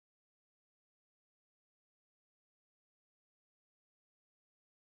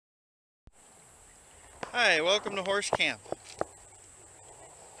Hi, welcome to Horse Camp.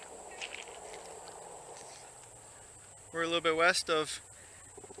 We're a little bit west of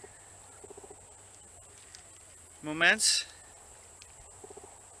Eminence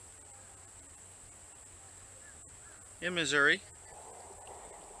in Missouri,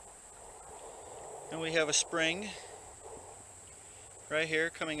 and we have a spring right here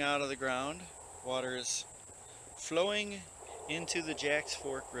coming out of the ground. Water is flowing into the Jacks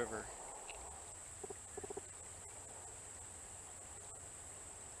Fork River.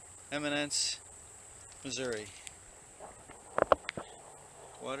 Eminence, Missouri.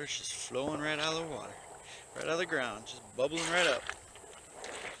 Water's just flowing right out of the water, right out of the ground, just bubbling right up.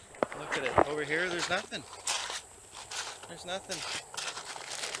 Look at it. Over here, there's nothing. There's nothing.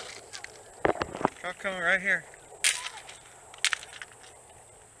 Trout coming right here.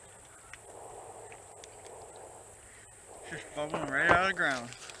 Just bubbling right out of the ground.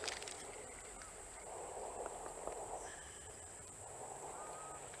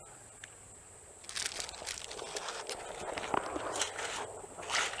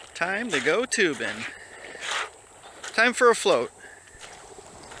 Time to go tubing. Time for a float.